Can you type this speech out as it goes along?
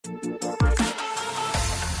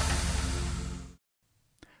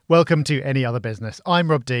Welcome to Any Other Business.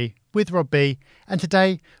 I'm Rob D with Rob B, and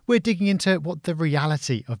today we're digging into what the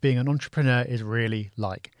reality of being an entrepreneur is really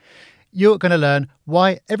like. You're going to learn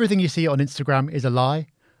why everything you see on Instagram is a lie,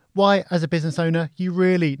 why as a business owner you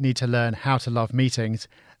really need to learn how to love meetings,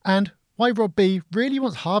 and why Rob B really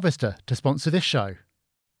wants Harvester to sponsor this show.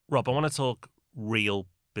 Rob, I want to talk real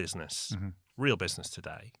business, real business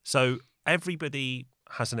today. So everybody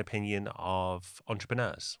has an opinion of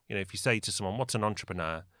entrepreneurs. You know, if you say to someone, what's an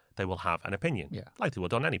entrepreneur? They will have an opinion, like they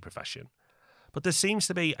would on any profession. But there seems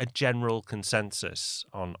to be a general consensus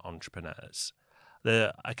on entrepreneurs,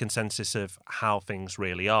 a consensus of how things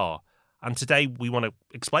really are. And today we want to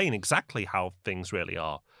explain exactly how things really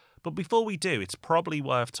are. But before we do, it's probably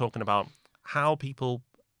worth talking about how people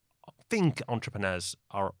think entrepreneurs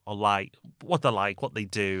are like, what they're like, what they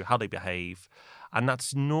do, how they behave. And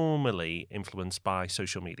that's normally influenced by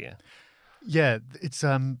social media. Yeah, it's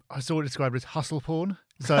I saw it described as hustle porn.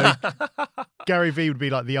 So Gary Vee would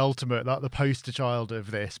be like the ultimate, like the poster child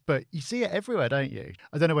of this. But you see it everywhere, don't you?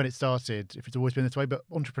 I don't know when it started, if it's always been this way, but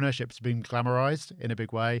entrepreneurship's been glamorized in a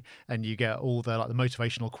big way. And you get all the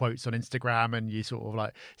motivational quotes on Instagram, and you sort of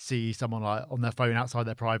like see someone like on their phone outside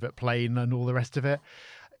their private plane and all the rest of it.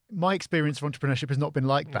 My experience of entrepreneurship has not been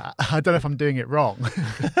like that. I don't know if I'm doing it wrong,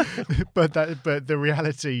 but the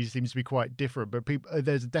reality seems to be quite different. But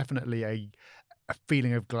there's definitely a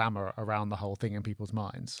feeling of glamour around the whole thing in people's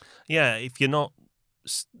minds. Yeah, if you're not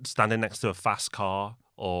standing next to a fast car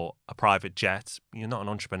or a private jet, you're not an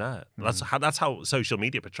entrepreneur. That's how social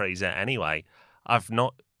media portrays it anyway. I've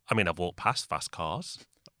walked past fast cars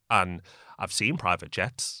and I've seen private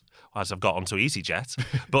jets as I've got onto EasyJet,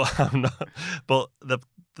 but I'm not. But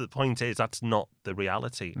the point is that's not the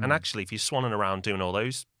reality. And actually, if you're swanning around doing all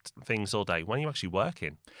those things all day, when are you actually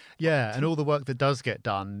working? Yeah, and all the work that does get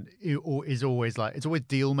done is always it's always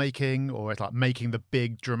deal making, or it's like making the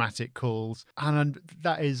big dramatic calls, and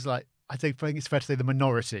that is I think it's fair to say the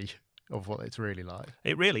minority of what it's really like.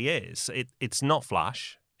 It really is. It's not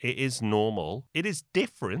flash. It is normal. It is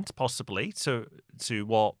different, possibly, to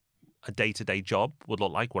what a day-to-day job would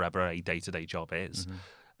look like, whatever a day-to-day job is.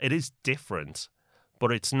 It is different,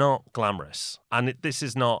 but it's not glamorous. And this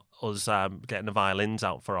is not us getting the violins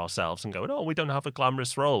out for ourselves and going, oh, we don't have a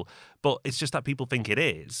glamorous role. But it's just that people think it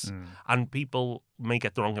is. And people may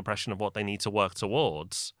get the wrong impression of what they need to work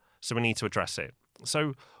towards. So we need to address it.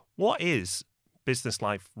 So what is business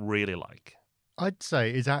life really like? I'd say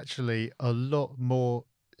it's actually a lot more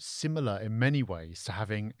similar in many ways to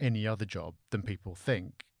having any other job than people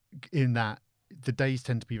think, in that the days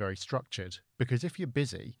tend to be very structured. Because if you're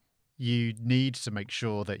busy, you need to make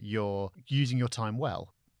sure that you're using your time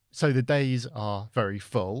well. So the days are very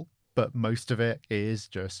full, but most of it is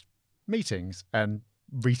just meetings. And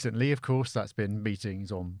recently, of course, that's been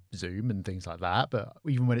meetings on Zoom and things like that. But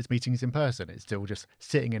even when it's meetings in person, it's still just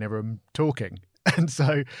sitting in a room talking. And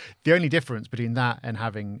so the only difference between that and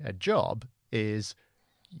having a job is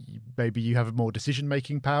maybe you have more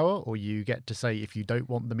decision-making power, or you get to say if you don't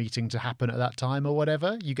want the meeting to happen at that time or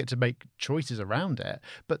whatever, you get to make choices around it.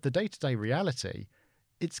 But the day-to-day reality,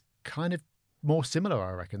 it's kind of more similar,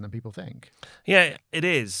 I reckon, than people think. Yeah, it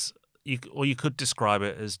is. You could describe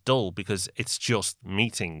it as dull because it's just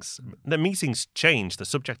meetings. The meetings change, the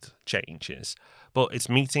subject changes, but it's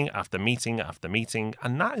meeting after meeting after meeting,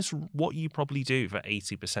 and that is what you probably do for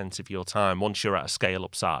 80% of your time once you're at a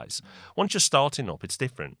scale-up size. Once you're starting up, it's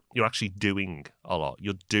different. You're actually doing a lot.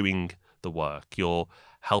 You're doing the work. You're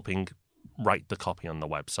helping write the copy on the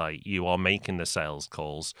website. You are making the sales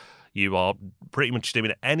calls. You are pretty much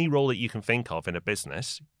doing any role that you can think of in a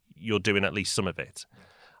business. You're doing at least some of it.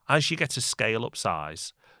 As you get to scale up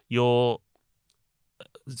size, you're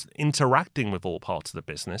interacting with all parts of the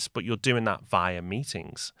business, but you're doing that via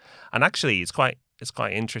meetings. And actually, it's quite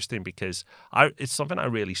interesting because it's something I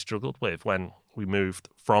really struggled with when we moved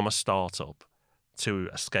from a startup to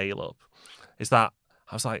a scale up. Is that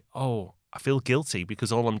I was like, oh, I feel guilty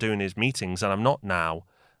because all I'm doing is meetings, and I'm not now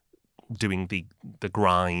doing the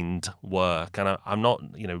grind work, and I'm not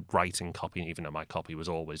writing copy, even though my copy was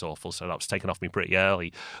always awful, so that was taken off me pretty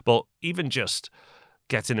early. But even just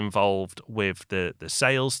getting involved with the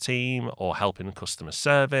sales team or helping customer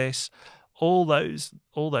service, all those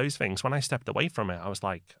things, when I stepped away from it, I was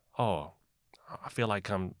like, oh, I feel like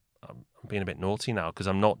I'm being a bit naughty now because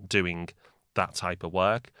I'm not doing that type of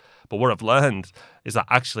work. But what I've learned is that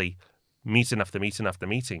actually meeting after meeting after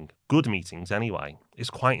meeting, good meetings anyway,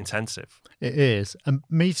 is quite intensive. It is. And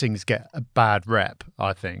meetings get a bad rep,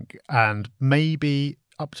 I think. And maybe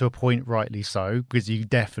up to a point, rightly so, because you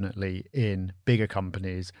definitely in bigger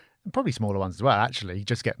companies probably smaller ones as well. Actually, you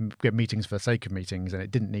just get meetings for the sake of meetings, and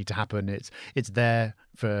it didn't need to happen. It's there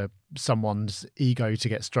for someone's ego to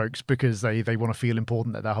get strokes because they want to feel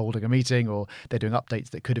important that they're holding a meeting, or they're doing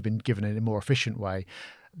updates that could have been given in a more efficient way.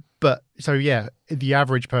 But so yeah, the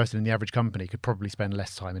average person in the average company could probably spend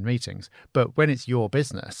less time in meetings. But when it's your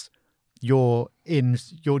business, you're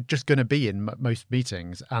just going to be in most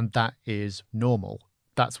meetings, and that is normal.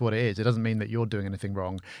 That's what it is. It doesn't mean that you're doing anything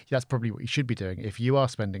wrong. That's probably what you should be doing. If you are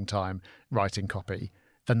spending time writing copy,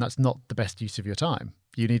 then that's not the best use of your time.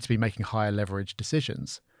 You need to be making higher leverage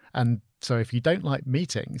decisions. And so if you don't like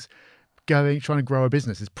meetings, trying to grow a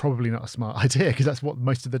business is probably not a smart idea, because that's what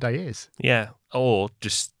most of the day is. Yeah, or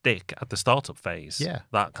just stick at the startup phase, Yeah.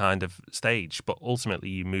 that kind of stage. But ultimately,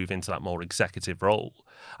 you move into that more executive role.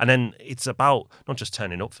 And then it's about not just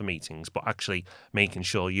turning up for meetings, but actually making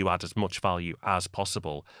sure you add as much value as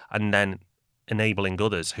possible, and then enabling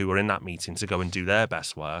others who are in that meeting to go and do their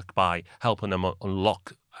best work by helping them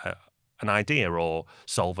unlock an idea or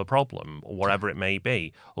solve a problem or whatever it may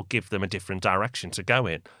be, or give them a different direction to go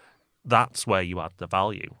in. That's where you add the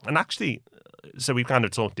value. And actually, so we've kind of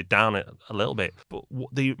talked it down a little bit, but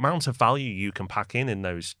the amount of value you can pack in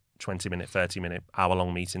those 20-minute, 30-minute,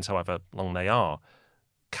 hour-long meetings, however long they are,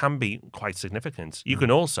 can be quite significant. You can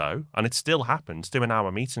also, and it still happens, do an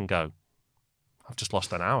hour meeting and go, I've just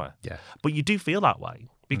lost an hour. Yeah. But you do feel that way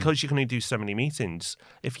because you can only do so many meetings.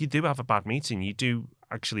 If you do have a bad meeting, you do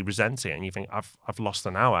actually resent it and you think, I've lost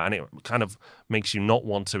an hour, and it kind of makes you not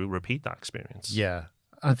want to repeat that experience. Yeah.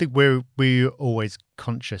 I think we're always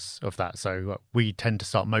conscious of that. So we tend to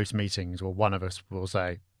start most meetings, or one of us will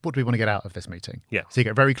say, what do we want to get out of this meeting? Yeah. So you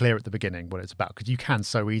get very clear at the beginning what it's about, because you can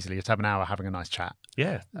so easily just have an hour having a nice chat.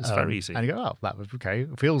 Yeah, it's very easy. And you go, oh, that was okay.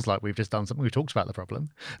 It feels like we've just done something. We've talked about the problem,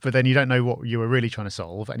 but then you don't know what you were really trying to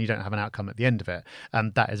solve, and you don't have an outcome at the end of it.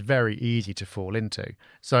 And that is very easy to fall into.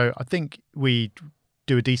 So I think we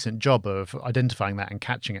do a decent job of identifying that and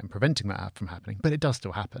catching it and preventing that from happening, but it does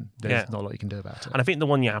still happen. There's not a lot you can do about it. And I think the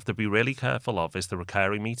one you have to be really careful of is the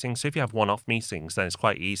recurring meetings. So if you have one-off meetings, then it's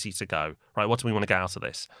quite easy to go, right, what do we want to get out of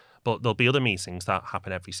this? But there'll be other meetings that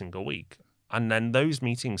happen every single week, and then those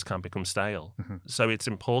meetings can become stale. So it's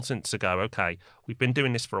important to go, okay, we've been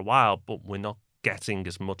doing this for a while, but we're not getting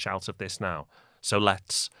as much out of this now. So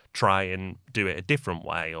let's try and do it a different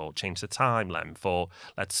way, or change the time length, or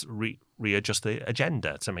let's readjust the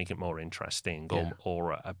agenda to make it more interesting,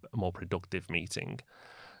 or a more productive meeting.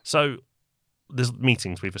 So there's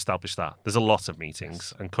meetings, we've established that. There's a lot of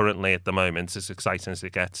meetings. And currently at the moment, as exciting as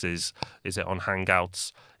it gets, is it on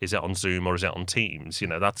Hangouts, is it on Zoom, or is it on Teams? You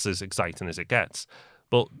know, that's as exciting as it gets.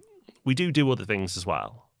 But we do other things as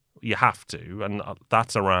well. You have to, and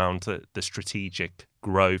that's around the strategic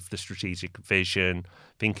growth, the strategic vision,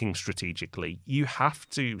 thinking strategically. You have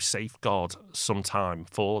to safeguard some time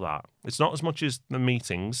for that. It's not as much as the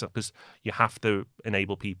meetings, because you have to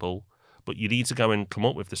enable people, but you need to go and come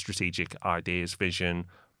up with the strategic ideas, vision,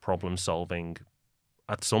 problem solving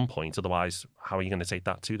at some point. Otherwise, how are you going to take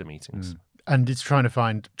that to the meetings? And it's trying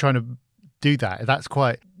to do that.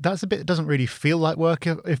 That's a bit, it doesn't really feel like work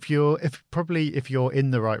if you're in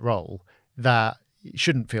the right role. That it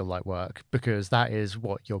shouldn't feel like work, because that is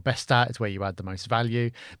what you're best at. It's where you add the most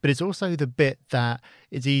value. But it's also the bit that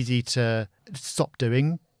it's easy to stop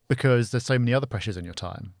doing, because there's so many other pressures on your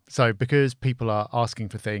time. So because people are asking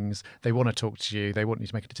for things, they want to talk to you, they want you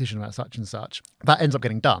to make a decision about such and such, that ends up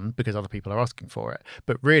getting done because other people are asking for it.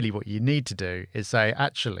 But really what you need to do is say,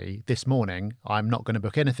 actually, this morning, I'm not going to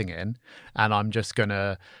book anything in, and I'm just going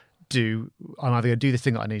to I'm either going to do this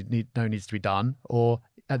thing that I needs to be done, or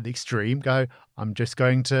at the extreme, I'm just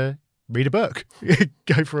going to read a book,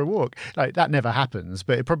 go for a walk. Like, that never happens,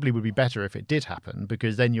 but it probably would be better if it did happen,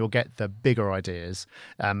 because then you'll get the bigger ideas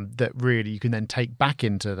that really you can then take back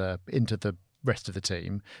into the rest of the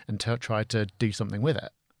team and try to do something with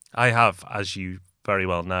it. I have, as you very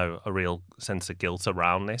well know, a real sense of guilt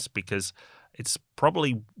around this, because it's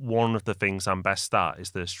probably one of the things I'm best at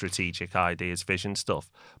is the strategic ideas, vision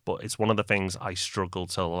stuff. But it's one of the things I struggle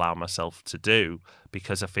to allow myself to do,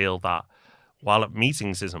 because I feel that while at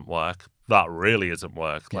meetings isn't work, that really isn't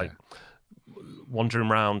work. Yeah. Like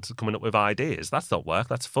wandering around coming up with ideas, that's not work,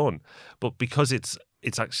 that's fun. But because it's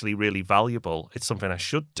actually really valuable, it's something I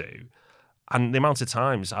should do. And the amount of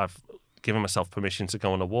times I've given myself permission to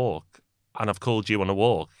go on a walk, and I've called you on a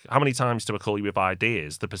walk. How many times do I call you with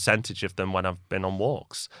ideas? The percentage of them when I've been on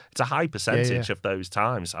walks. It's a high percentage of those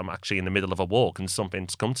times I'm actually in the middle of a walk and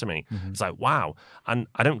something's come to me. It's like, wow. And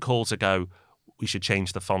I don't call to go, we should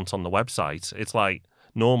change the font on the website. It's like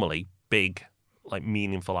normally big, like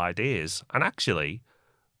meaningful ideas. And actually,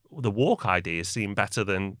 the walk ideas seem better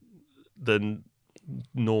than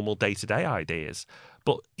normal day-to-day ideas.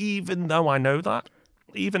 But even though I know that,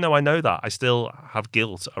 I still have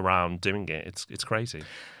guilt around doing it. It's crazy.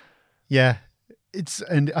 Yeah,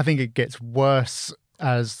 and I think it gets worse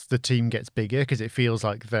as the team gets bigger because it feels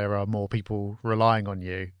like there are more people relying on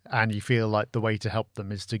you, and you feel like the way to help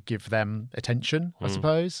them is to give them attention, I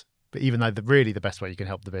suppose. But even though really the best way you can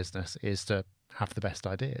help the business is to have the best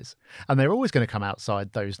ideas. And they're always going to come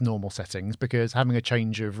outside those normal settings because having a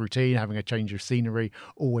change of routine, having a change of scenery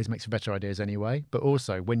always makes for better ideas anyway. But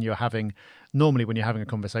also when you're having a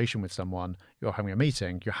conversation with someone, you're having a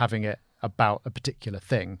meeting, you're having it about a particular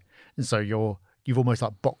thing. And so you've almost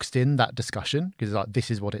like boxed in that discussion because it's like, this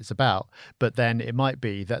is what it's about. But then it might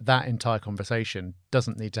be that entire conversation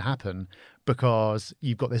doesn't need to happen because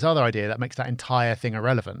you've got this other idea that makes that entire thing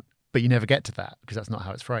irrelevant. But you never get to that because that's not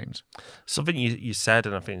how it's framed. Something you said,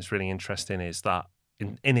 and I think it's really interesting, is that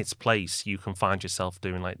in its place, you can find yourself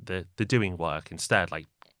doing like the doing work instead, like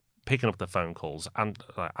picking up the phone calls and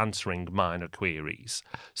answering minor queries.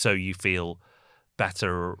 So you feel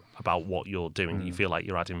better about what you're doing. You feel like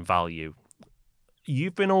you're adding value.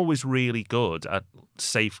 You've been always really good at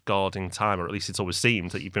safeguarding time, or at least it's always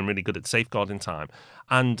seemed that you've been really good at safeguarding time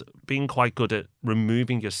and being quite good at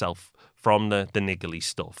removing yourself from the niggly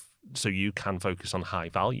stuff so you can focus on high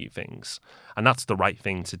value things. And that's the right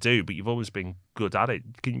thing to do, but you've always been good at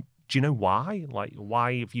it. Do you know why? Like,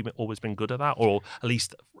 why have you always been good at that? Or at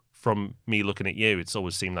least from me looking at you, it's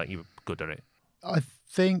always seemed like you were good at it. I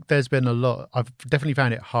think there's been a lot. I've definitely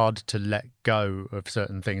found it hard to let go of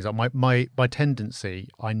certain things. My tendency,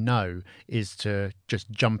 I know, is to just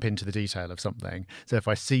jump into the detail of something. So if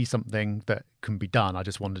I see something that can be done, I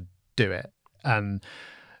just want to do it. And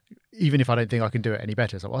even if I don't think I can do it any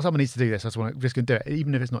better, so someone needs to do this, I'm just going to do it,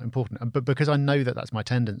 even if it's not important. But because I know that that's my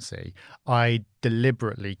tendency, I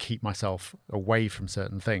deliberately keep myself away from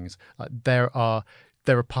certain things. Like there are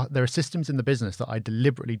systems in the business that I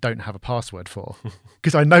deliberately don't have a password for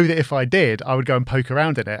because I know that if I did, I would go and poke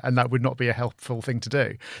around in it and that would not be a helpful thing to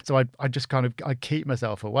do. So I just I keep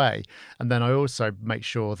myself away. And then I also make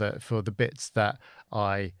sure that for the bits that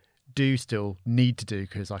I do still need to do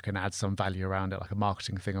because I can add some value around it, like a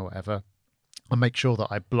marketing thing or whatever, I make sure that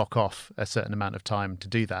I block off a certain amount of time to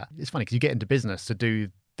do that. It's funny because you get into business to do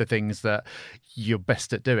the things that you're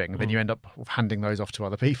best at doing, then you end up handing those off to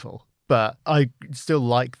other people. But I still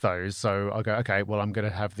like those, so I go, okay, well, I'm going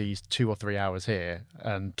to have these 2 or 3 hours here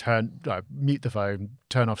and mute the phone,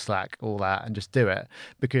 turn off Slack, all that, and just do it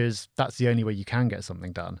because that's the only way you can get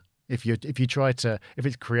something done. If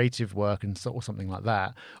it's creative work or something like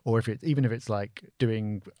that, or if it's like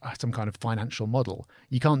doing some kind of financial model,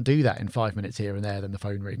 you can't do that in 5 minutes here and there. Then the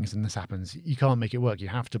phone rings and this happens. You can't make it work. You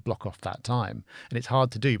have to block off that time, and it's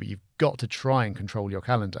hard to do. But you've got to try and control your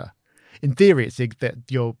calendar. In theory, it's that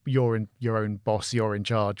you're your own boss, you're in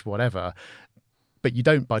charge, whatever. But you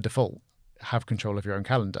don't by default have control of your own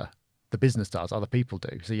calendar. The business does, other people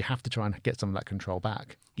do. So you have to try and get some of that control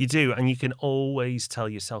back. You do, and you can always tell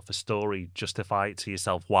yourself a story, justify it to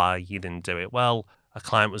yourself why you didn't do it. Well, a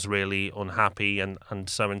client was really unhappy and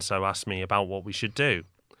so-and-so asked me about what we should do.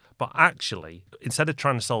 But actually, instead of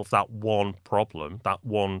trying to solve that one problem, that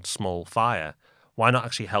one small fire, why not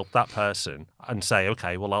actually help that person and say,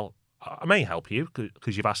 okay, well, I may help you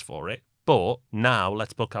because you've asked for it. But now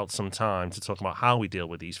let's book out some time to talk about how we deal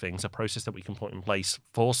with these things, a process that we can put in place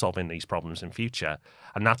for solving these problems in future.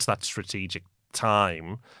 And that's that strategic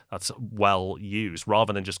time that's well used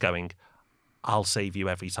rather than just going, I'll save you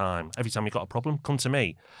every time. Every time you've got a problem, come to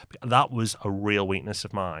me. That was a real weakness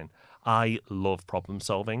of mine. I love problem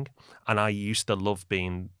solving, and I used to love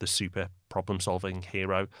being the super problem solving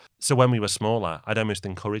hero. So when we were smaller, I'd almost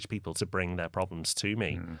encourage people to bring their problems to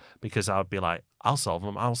me because I'd be like, I'll solve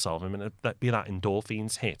them. And it'd be that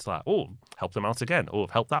endorphins hit, like, oh, help them out again. Oh,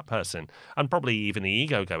 help that person. And probably even the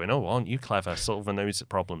ego going, oh, aren't you clever solving those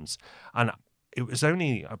problems? And it was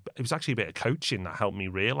actually a bit of coaching that helped me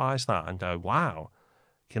realize that and go, wow,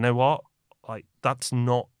 you know what? Like, that's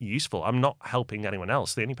not useful. I'm not helping anyone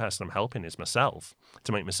else. The only person I'm helping is myself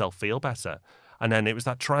to make myself feel better. And then it was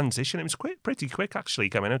that transition. It was pretty quick, actually,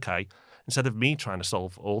 going, okay, instead of me trying to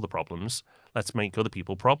solve all the problems, let's make other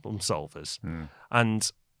people problem solvers.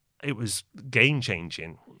 And it was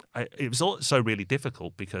game-changing. It was also really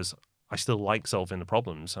difficult because I still like solving the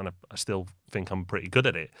problems and I still think I'm pretty good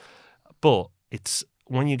at it. But it's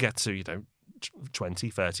when you get to, 20,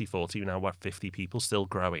 30, 40, now we're 50 people still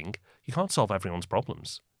growing, you can't solve everyone's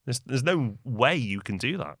problems. There's no way you can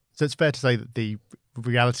do that. So it's fair to say that the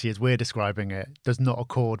reality as we're describing it does not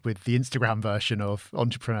accord with the Instagram version of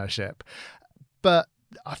entrepreneurship. But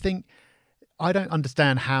I think I don't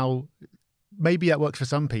understand how maybe that works for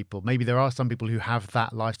some people. Maybe there are some people who have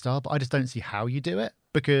that lifestyle, but I just don't see how you do it,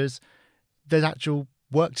 because there's actual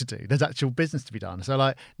work to do. There's actual business to be done. So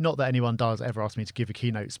like, not that anyone does ever ask me to give a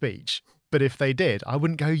keynote speech, but if they did, I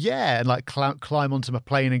wouldn't go, yeah, and like climb onto my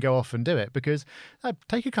plane and go off and do it, because that'd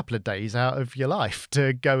take a couple of days out of your life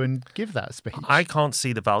to go and give that speech. I can't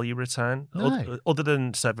see the value return No. other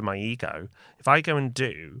than serving my ego. If I go and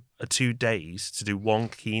do 2 days to do one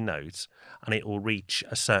keynote and it will reach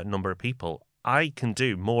a certain number of people, I can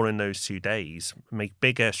do more in those 2 days, make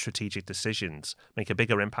bigger strategic decisions, make a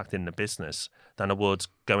bigger impact in the business than I would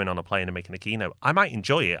going on a plane and making a keynote. I might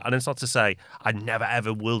enjoy it. And it's not to say I never,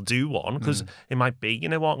 ever will do one, because it might be, you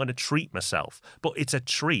know what, I'm going to treat myself. But it's a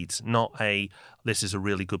treat, not this is a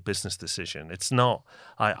really good business decision. It's not,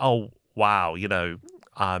 oh, wow, you know,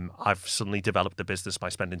 I've suddenly developed a business by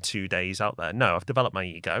spending 2 days out there. No, I've developed my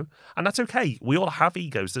ego, and that's okay. We all have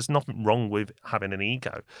egos. There's nothing wrong with having an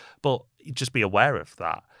ego, but just be aware of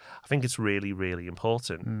that. I think it's really, really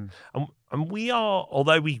important. And we are,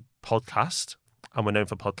 although we podcast and we're known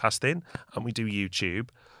for podcasting and we do YouTube,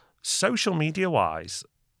 social media wise,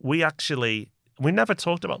 we never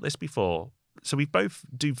talked about this before. So we both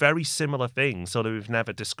do very similar things, although we've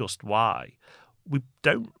never discussed why. We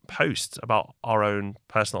don't post about our own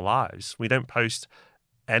personal lives. We don't post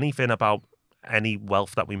anything about any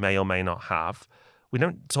wealth that we may or may not have. We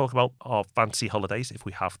don't talk about our fancy holidays if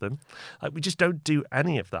we have them. Like, we just don't do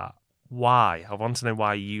any of that. Why? I want to know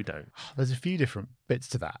why you don't. There's a few different bits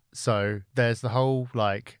to that. So there's the whole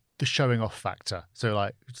like the showing off factor. So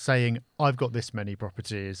like saying I've got this many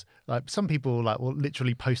properties. Like some people like will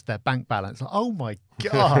literally post their bank balance. Like, oh my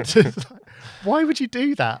God. Like, why would you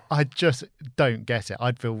do that? I just don't get it.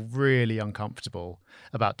 I'd feel really uncomfortable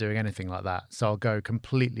about doing anything like that. So I'll go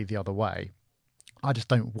completely the other way. I just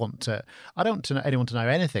don't want to. I don't want anyone to know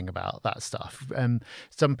anything about that stuff.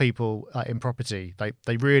 Some people in property,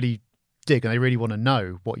 they really dig and they really want to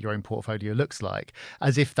know what your own portfolio looks like,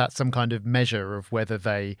 as if that's some kind of measure of whether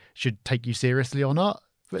they should take you seriously or not.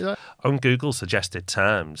 On Google suggested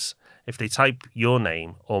terms, if they type your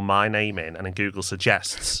name or my name in, and then Google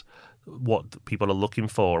suggests what people are looking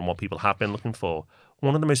for and what people have been looking for,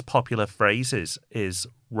 one of the most popular phrases is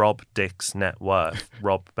Rob Dick's net worth,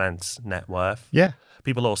 Rob Bent's net worth. Yeah.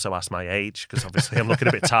 People also ask my age, because obviously I'm looking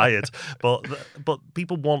a bit tired. But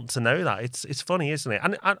people want to know that. It's funny, isn't it?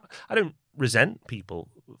 And I don't resent people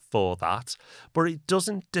for that, but it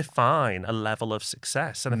doesn't define a level of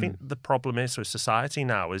success. And I think the problem is with society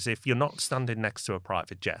now is if you're not standing next to a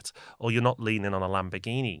private jet or you're not leaning on a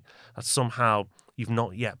Lamborghini, that somehow you've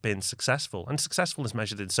not yet been successful. And successful is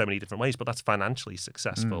measured in so many different ways, but that's financially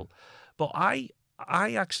successful. But I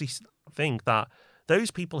actually think that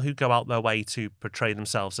those people who go out their way to portray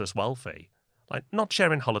themselves as wealthy, like not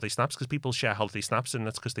sharing holiday snaps, because people share holiday snaps and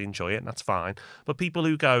that's because they enjoy it and that's fine. But people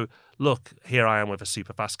who go, look, here I am with a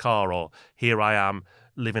super fast car, or here I am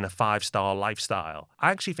living a 5-star lifestyle.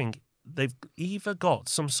 I actually think they've either got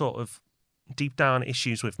some sort of deep down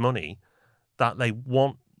issues with money that they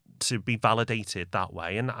want to be validated that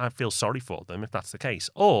way, and I feel sorry for them if that's the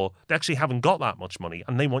case, or they actually haven't got that much money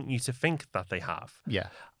and they want you to think that they have. Yeah.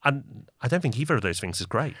 And I don't think either of those things is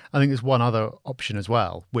great. I think there's one other option as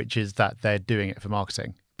well, which is that they're doing it for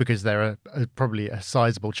marketing, because there are probably a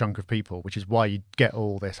sizable chunk of people, which is why you get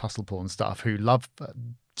all this hustle porn stuff, who love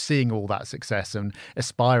seeing all that success and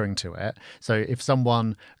aspiring to it. So if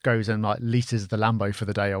someone goes and like leases the Lambo for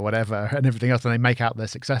the day or whatever and everything else, and they make out they're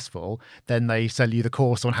successful, then they sell you the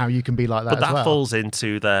course on how you can be like that. But that as well. falls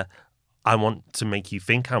into the I want to make you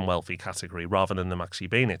think I'm wealthy category rather than them actually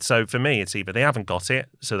being it. So for me, it's either they haven't got it,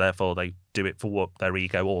 so therefore they do it for their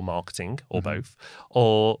ego or marketing or both,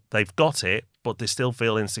 or they've got it, but they still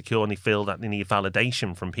feel insecure and they feel that they need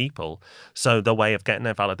validation from people. So the way of getting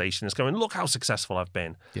their validation is going, look how successful I've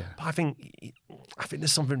been. Yeah. But I think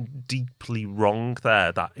there's something deeply wrong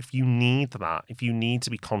there, that if you need that, if you need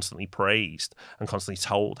to be constantly praised and constantly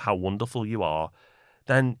told how wonderful you are,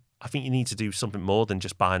 then I think you need to do something more than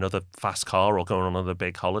just buy another fast car or go on another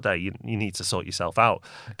big holiday. You need to sort yourself out.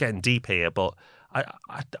 Getting deep here, but I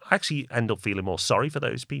actually end up feeling more sorry for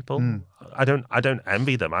those people. I don't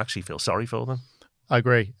envy them. I actually feel sorry for them. I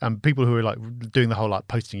agree. People who are like doing the whole like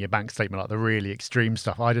posting your bank statement, like the really extreme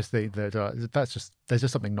stuff, I just think that there's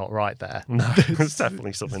just something not right there. No, there's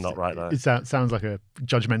definitely something not right there. It sounds like a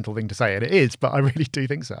judgmental thing to say, and it is, but I really do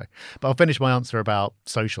think so. But I'll finish my answer about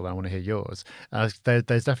social, and I want to hear yours. There's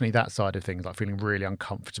definitely that side of things, like feeling really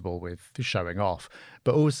uncomfortable with showing off,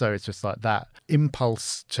 but also it's just like that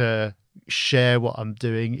impulse to share what I'm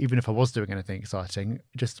doing, even if I was doing anything exciting,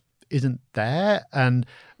 just isn't there. And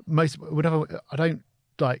whenever I don't,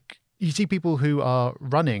 like, you see people who are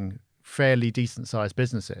running fairly decent sized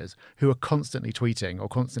businesses who are constantly tweeting or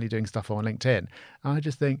constantly doing stuff on LinkedIn. And I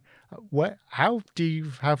just think, how do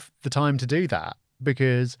you have the time to do that?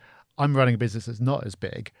 Because I'm running a business that's not as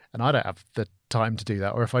big and I don't have the time to do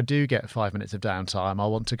that. Or if I do get 5 minutes of downtime, I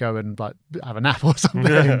want to go and like have a nap or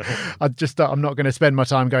something. I'm not going to spend my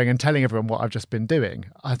time going and telling everyone what I've just been doing.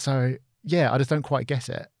 And so, yeah, I just don't quite get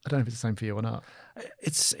it. I don't know if it's the same for you or not.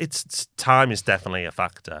 It's time is definitely a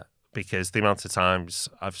factor, because the amount of times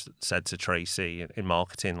I've said to Tracy in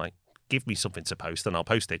marketing, like, give me something to post and I'll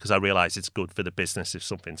post it, because I realise it's good for the business if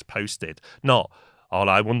something's posted. Not, oh,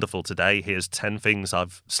 I'm wonderful today, here's 10 things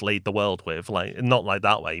I've slayed the world with. Like, not like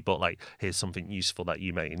that way, but like, here's something useful that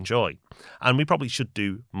you may enjoy. And we probably should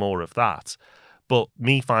do more of that. But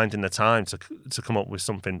me finding the time to come up with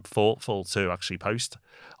something thoughtful to actually post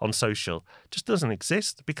on social just doesn't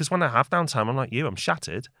exist, because when I have downtime, I'm like you, I'm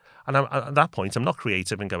shattered. And at that point, I'm not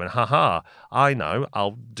creative and going, haha, I know,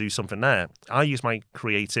 I'll do something there. I use my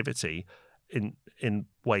creativity in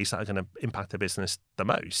ways that are going to impact the business the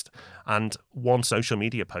most. And one social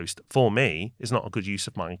media post, for me, is not a good use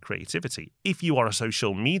of my creativity. If you are a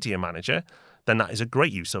social media manager, then that is a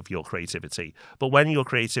great use of your creativity. But when your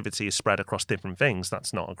creativity is spread across different things,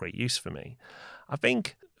 that's not a great use for me. I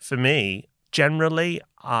think, for me, generally,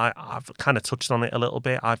 I've kind of touched on it a little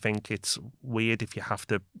bit. I think it's weird if you have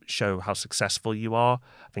to show how successful you are.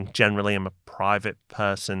 I think generally I'm a private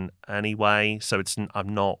person anyway, so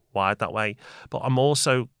I'm not wired that way. But I'm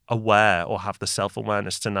also aware, or have the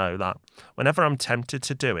self-awareness to know that whenever I'm tempted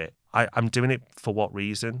to do it, I'm doing it for what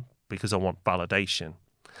reason? Because I want validation.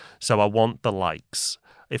 So I want the likes.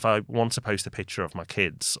 If I want to post a picture of my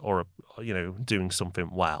kids or, doing something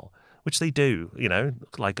well, which they do,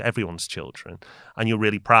 like everyone's children, and you're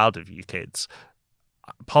really proud of your kids,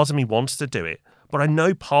 part of me wants to do it, but I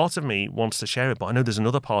know part of me wants to share it, but I know there's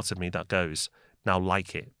another part of me that goes, now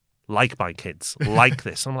like it. Like my kids, like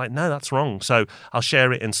this. I'm like, no, that's wrong. So I'll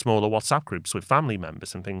share it in smaller WhatsApp groups with family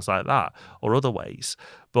members and things like that, or other ways.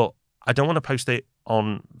 But I don't want to post it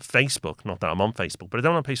on Facebook, not that I'm on Facebook, but I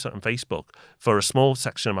don't want to post it on Facebook for a small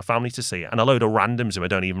section of my family to see it, and a load of randoms who I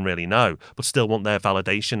don't even really know, but still want their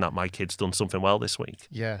validation that my kid's done something well this week.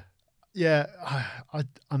 Yeah.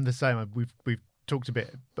 I'm the same. We've talked a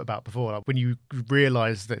bit about before, like when you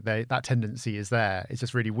realise that that tendency is there, it's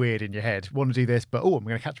just really weird in your head. Want to do this, but I'm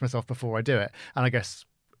going to catch myself before I do it. And I guess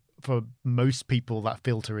for most people that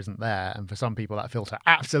filter isn't there, and for some people that filter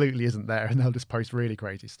absolutely isn't there, and they'll just post really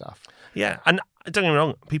crazy stuff. Yeah, and don't get me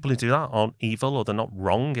wrong, people who do that aren't evil, or they're not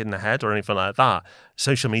wrong in the head or anything like that.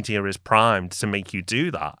 Social media is primed to make you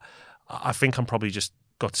do that. I think I'm probably just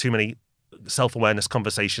got too many self-awareness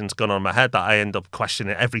conversations going on in my head that I end up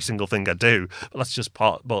questioning every single thing I do. But that's just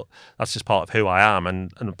part of who I am,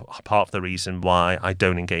 and part of the reason why I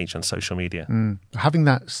don't engage on social media. Having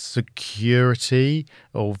that security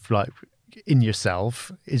of like in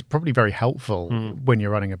yourself is probably very helpful when you're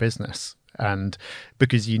running a business, and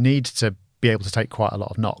because you need to be able to take quite a lot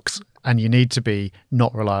of knocks, and you need to be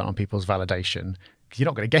not reliant on people's validation, because you're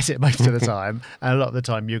not going to get it most of the time, and a lot of the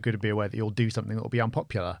time you're going to be aware that you'll do something that will be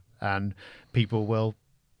unpopular. And people will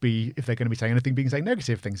be, if they're going to be saying anything, being saying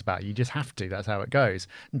negative things about you. You just have to. That's how it goes.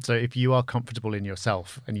 And so if you are comfortable in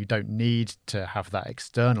yourself and you don't need to have that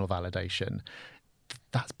external validation,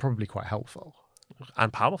 that's probably quite helpful.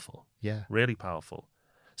 And powerful. Yeah. Really powerful.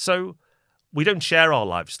 So we don't share our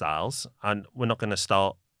lifestyles, and we're not going to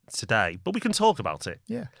start today, but we can talk about it.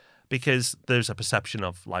 Yeah. Because there's a perception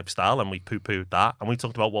of lifestyle, and we poo-pooed that, and we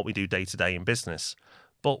talked about what we do day to day in business.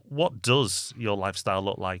 But what does your lifestyle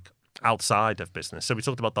look like outside of business? So we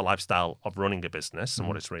talked about the lifestyle of running a business and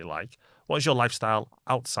what it's really like. What is your lifestyle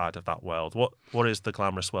outside of that world? What is the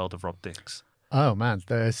glamorous world of Rob Dix? Oh man,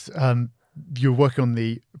 there's you're working on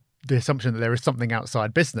the assumption that there is something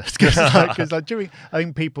outside business, because I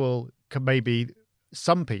think people can maybe.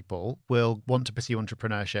 Some people will want to pursue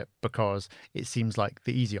entrepreneurship because it seems like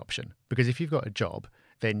the easy option. Because if you've got a job,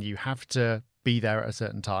 then you have to be there at a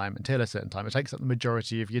certain time until a certain time. It takes up the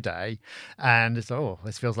majority of your day, and it's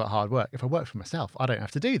this feels like hard work. If I work for myself, I don't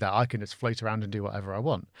have to do that. I can just float around and do whatever I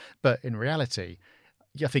want. But in reality,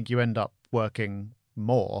 I think you end up working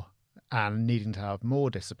more and needing to have more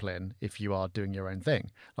discipline if you are doing your own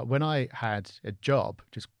thing. Like when I had a job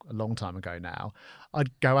just a long time ago now,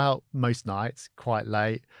 I'd go out most nights quite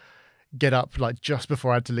late, get up like just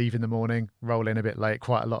before I had to leave in the morning, roll in a bit late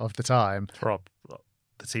quite a lot of the time. Rob,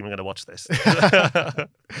 the team are going to watch this.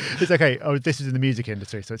 It's okay. Oh, this is in the music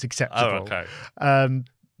industry, so it's acceptable. Oh, okay.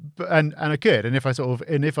 and I could, and if I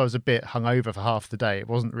was a bit hungover for half the day, it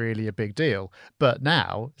wasn't really a big deal. But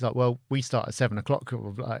now it's like, well, we start at 7 o'clock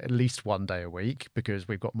at least one day a week because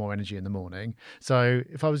we've got more energy in the morning. So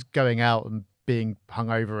if I was going out and being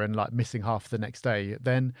hungover and like missing half the next day,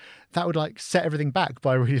 then that would like set everything back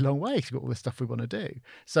by a really long way. 'Cause we've got all this stuff we want to do.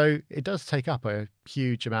 So it does take up a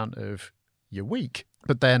huge amount of your week.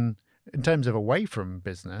 But then in terms of away from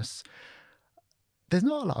business, there's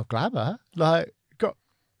not a lot of glamour. Like, got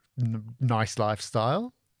nice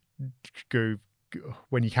lifestyle. Go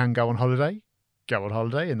when you can go on holiday,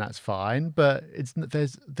 and that's fine. But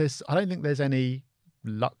there's I don't think there's any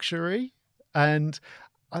luxury, and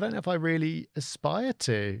I don't know if I really aspire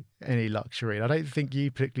to any luxury. And I don't think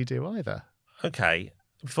you particularly do either. Okay,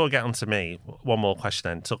 before we get on to me, one more question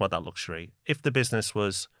then. Talk about that luxury. If the business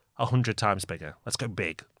was 100 times bigger, let's go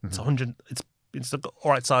big. It's 100. It's the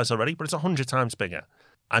all right size already, but it's 100 times bigger,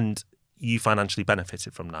 and you financially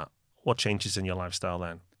benefited from that. What changes in your lifestyle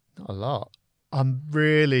then? Not a lot. I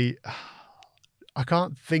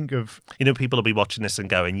can't think of. People will be watching this and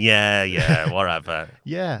going, yeah, whatever.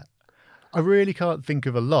 Yeah, I really can't think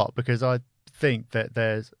of a lot because I think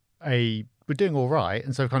that we're doing all right,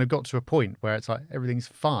 and so I've kind of got to a point where it's like everything's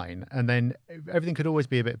fine, and then everything could always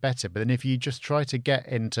be a bit better. But then if you just try to get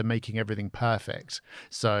into making everything perfect,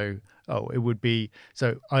 it would be,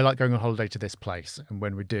 so I like going on holiday to this place, and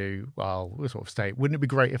when we do, we'll sort of stay. Wouldn't it be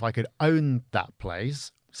great if I could own that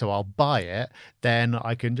place? So I'll buy it, then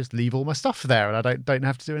I can just leave all my stuff there and I don't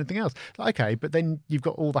have to do anything else. Okay, but then you've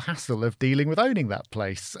got all the hassle of dealing with owning that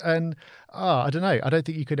place. And I don't know. I don't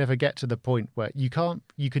think you could ever get to the point where you can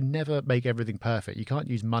never make everything perfect. You can't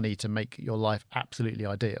use money to make your life absolutely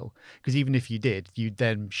ideal. Because even if you did, you'd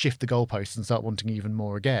then shift the goalposts and start wanting even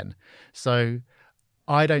more again. So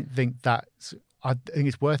I think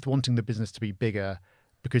it's worth wanting the business to be bigger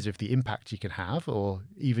because of the impact you can have, or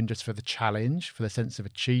even just for the challenge, for the sense of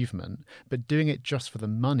achievement. But doing it just for the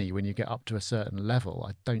money when you get up to a certain level,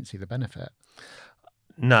 I don't see the benefit.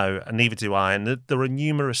 No, and neither do I. And there are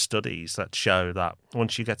numerous studies that show that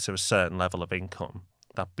once you get to a certain level of income,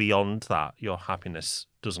 that beyond that, your happiness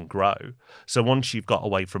doesn't grow. So once you've got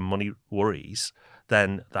away from money worries,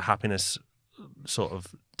 then the happiness sort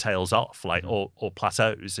of tails off, or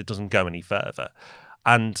plateaus. It doesn't go any further.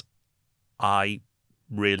 And I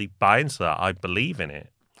really buy into that. I believe in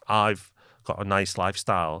it. I've got a nice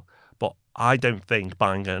lifestyle, but I don't think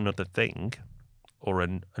buying another thing or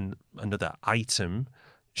another item,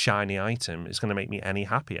 shiny item, is going to make me any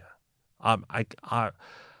happier. I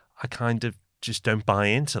kind of just don't buy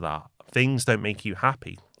into that. Things don't make you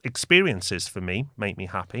happy. Experiences for me make me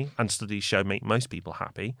happy, and studies show make most people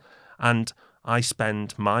happy. And I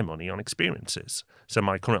spend my money on experiences. So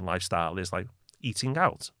my current lifestyle is like eating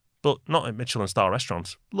out, but not at Michelin star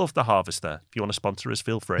restaurants. Love the Harvester. If you want to sponsor us,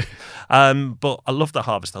 feel free. But I love the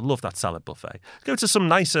Harvester. I love that salad buffet. Go to some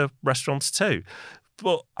nicer restaurants too.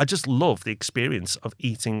 But I just love the experience of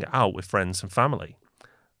eating out with friends and family.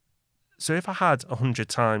 So if I had 100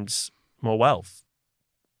 times more wealth,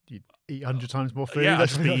 you'd eat 100 times more food. Yeah, I'd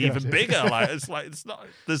just be even bigger. It's not.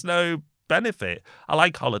 There's no benefit. I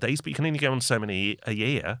like holidays, but you can only go on so many a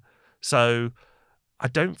year. So I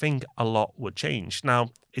don't think a lot would change.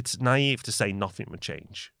 Now, it's naive to say nothing would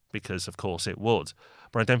change, because of course it would,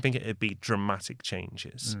 but I don't think it'd be dramatic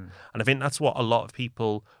changes. And I think that's what a lot of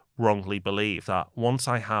people wrongly believe, that once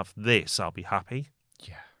I have this, I'll be happy.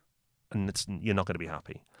 Yeah. And you're not going to be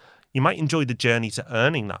happy. You might enjoy the journey to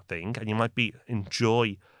earning that thing, and you might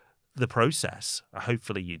enjoy the process.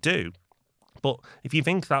 Hopefully you do. But if you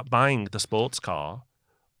think that buying the sports car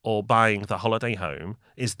or buying the holiday home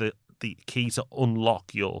is the key to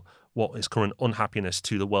unlock your what is current unhappiness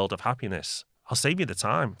to the world of happiness, I'll save you the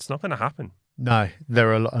time. It's not going to happen. No, there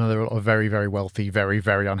are a lot of very, very wealthy, very,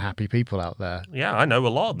 very unhappy people out there. Yeah, I know a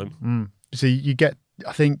lot of them. So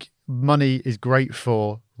I think money is great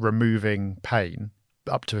for removing pain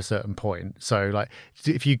up to a certain point. So like,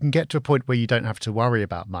 if you can get to a point where you don't have to worry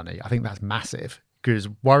about money, I think that's massive. Because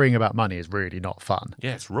worrying about money is really not fun.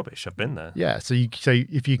 Yeah, it's rubbish. I've been there. Yeah, so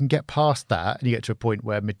if you can get past that and you get to a point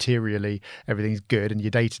where materially everything's good and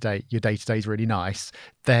your day to day is really nice,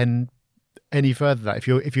 then any further that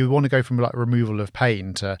if you want to go from like removal of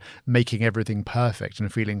pain to making everything perfect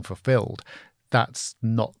and feeling fulfilled, that's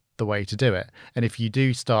not the way to do it. And if you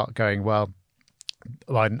do start going, well,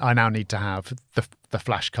 I now need to have the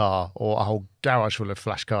flash car or a whole garage full of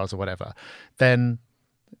flash cars or whatever, then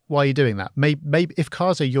Why are you doing that? Maybe if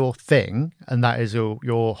cars are your thing and that is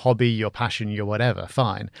your hobby, your passion, your whatever,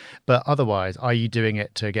 fine. But otherwise, are you doing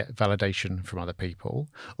it to get validation from other people,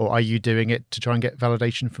 or are you doing it to try and get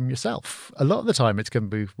validation from yourself? A lot of the time, it's going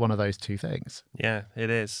to be one of those two things. Yeah, it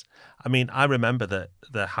is. I mean, I remember that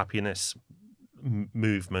the happiness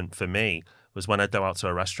movement for me was when I'd go out to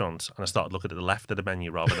a restaurant and I started looking at the left of the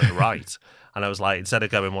menu rather than the right. And I was like, instead of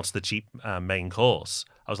going, what's the cheap main course?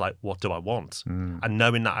 I was like, what do I want? And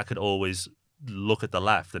knowing that I could always look at the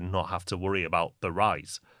left and not have to worry about the right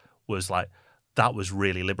was like, that was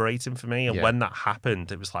really liberating for me. And when that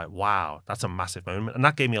happened, it was like, wow, that's a massive moment. And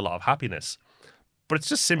that gave me a lot of happiness. But it's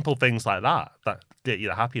just simple things like that get you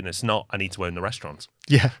the happiness, not I need to own the restaurant.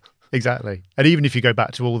 Yeah. Exactly. And even if you go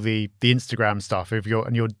back to all the Instagram stuff, if you're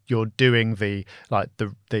doing the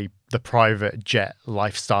private jet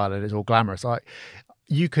lifestyle and it's all glamorous, like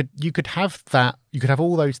you could have that, you could have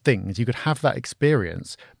all those things, you could have that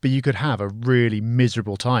experience, but you could have a really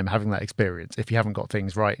miserable time having that experience if you haven't got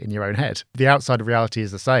things right in your own head. The outside of reality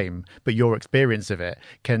is the same, but your experience of it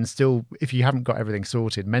can still, if you haven't got everything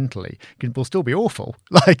sorted mentally, will still be awful.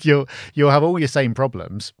 Like you'll have all your same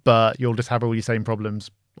problems, but you'll just have all your same problems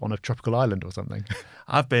on a tropical island or something.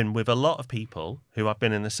 I've been with a lot of people who I've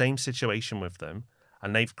been in the same situation with them,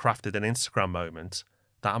 and they've crafted an Instagram moment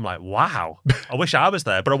that I'm like, wow, I wish I was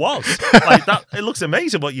there, but I was. Like that, it looks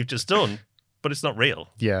amazing what you've just done, but it's not real.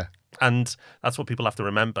 Yeah. And that's what people have to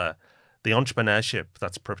remember. The entrepreneurship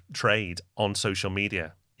that's portrayed on social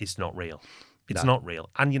media is not real. It's not real.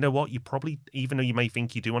 And you know what? You probably, even though you may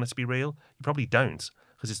think you do want it to be real, you probably don't,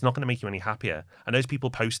 because it's not going to make you any happier. And those people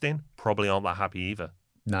posting probably aren't that happy either.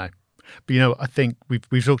 No. But, I think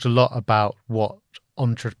we've talked a lot about what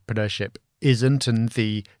entrepreneurship isn't and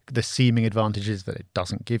the seeming advantages that it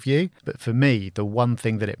doesn't give you. But for me, the one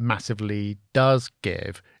thing that it massively does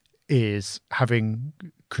give is having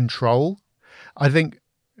control. I don't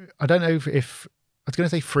know if I was going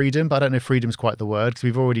to say freedom, but I don't know if freedom's quite the word, because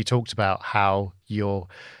we've already talked about how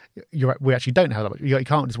we actually don't have that much. You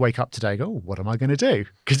can't just wake up today and go, oh, what am I going to do?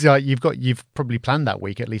 Because you've probably planned that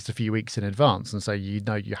week at least a few weeks in advance, and so you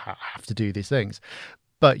have to do these things.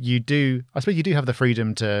 But I suppose you do have the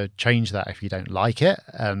freedom to change that if you don't like it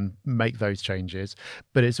and make those changes.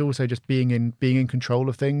 But it's also just being in control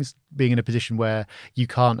of things, being in a position where you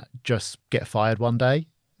can't just get fired one day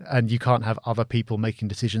and you can't have other people making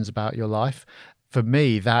decisions about your life. For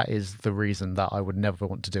me, that is the reason that I would never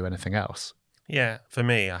want to do anything else. Yeah, for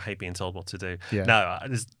me, I hate being told what to do. Yeah. No,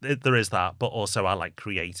 there is that, but also I like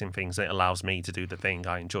creating things. It allows me to do the thing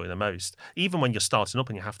I enjoy the most. Even when you're starting up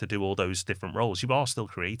and you have to do all those different roles, you are still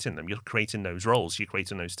creating them. You're creating those roles. You're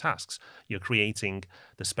creating those tasks. You're creating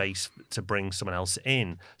the space to bring someone else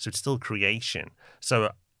in. So it's still creation.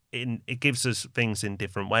 So it gives us things in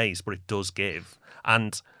different ways, but it does give.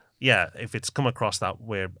 And yeah, if it's come across that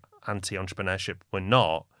we're anti-entrepreneurship, we're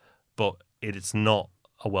not, but it's not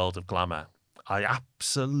a world of glamour. I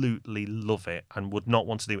absolutely love it and would not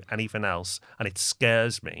want to do anything else. And it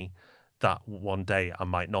scares me that one day I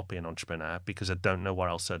might not be an entrepreneur because I don't know what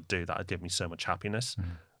else I'd do that would give me so much happiness.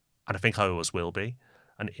 And I think I always will be,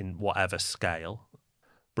 and in whatever scale.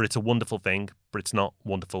 But it's a wonderful thing, but it's not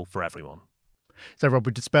wonderful for everyone. So, Rob,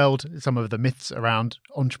 we dispelled some of the myths around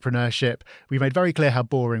entrepreneurship. We made very clear how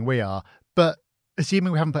boring we are. But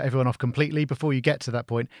assuming we haven't put everyone off completely, before you get to that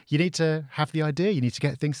point, you need to have the idea. You need to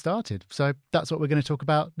get things started. So that's what we're going to talk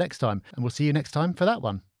about next time. And we'll see you next time for that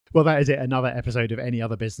one. Well, that is it. Another episode of Any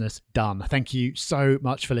Other Business done. Thank you so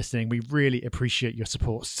much for listening. We really appreciate your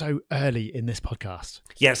support so early in this podcast.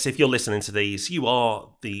 Yes, if you're listening to these, you are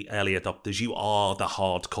the early adopters. You are the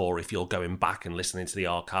hardcore if you're going back and listening to the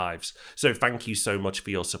archives. So thank you so much for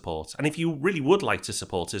your support. And if you really would like to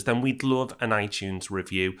support us, then we'd love an iTunes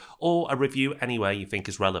review or a review anywhere you think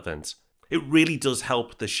is relevant. It really does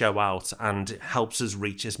help the show out and it helps us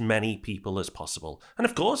reach as many people as possible. And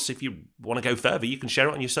of course, if you want to go further, you can share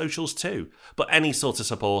it on your socials too. But any sort of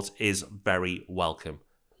support is very welcome.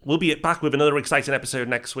 We'll be back with another exciting episode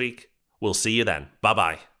next week. We'll see you then.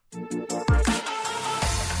 Bye-bye.